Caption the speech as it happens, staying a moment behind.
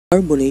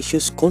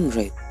Carbonaceous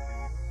Chondrite.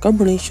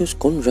 Carbonaceous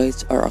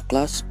chondrites are a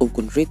class of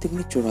chondritic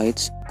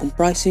meteorites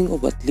comprising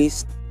of at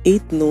least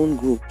 8 known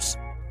groups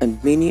and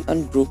many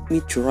ungrouped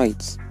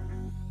meteorites.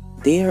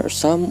 They are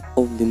some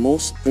of the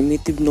most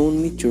primitive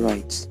known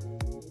meteorites.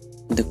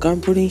 The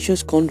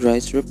carbonaceous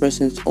chondrites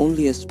represents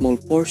only a small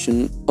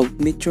portion of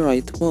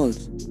meteorite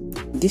falls.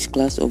 This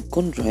class of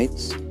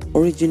chondrites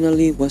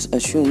originally was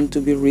assumed to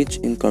be rich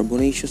in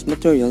carbonaceous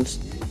materials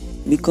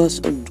because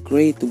of the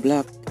gray to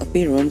black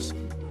appearance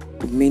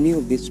of many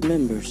of its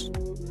members.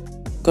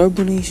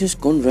 Carbonaceous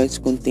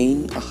chondrites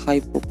contain a high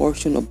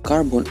proportion of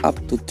carbon up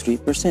to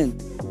 3%,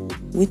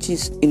 which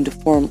is in the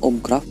form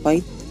of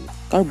graphite,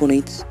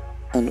 carbonates,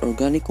 and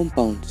organic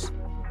compounds,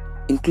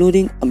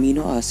 including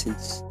amino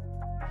acids.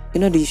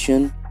 In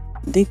addition,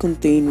 they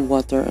contain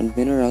water and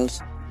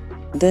minerals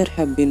that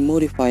have been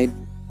modified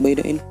by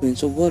the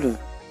influence of water.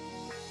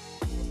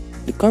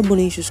 The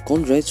carbonaceous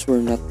chondrites were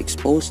not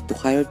exposed to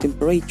higher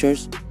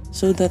temperatures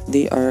so that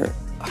they are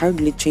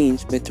hardly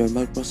changed by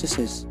thermal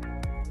processes.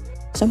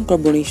 Some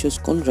carbonaceous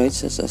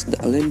chondrites, such as the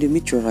Alende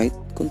meteorite,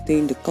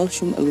 contain the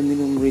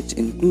calcium-aluminum-rich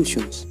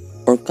inclusions,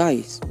 or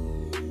KAIs.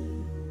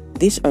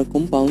 These are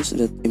compounds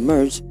that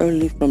emerge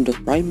early from the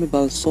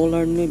primeval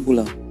solar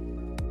nebula,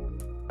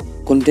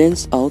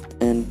 condense out,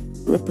 and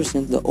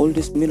represent the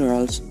oldest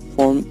minerals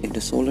formed in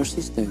the solar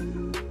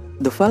system.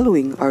 The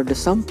following are the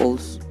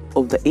samples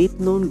of the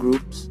 8 known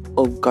groups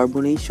of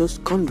carbonaceous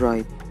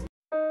chondrite.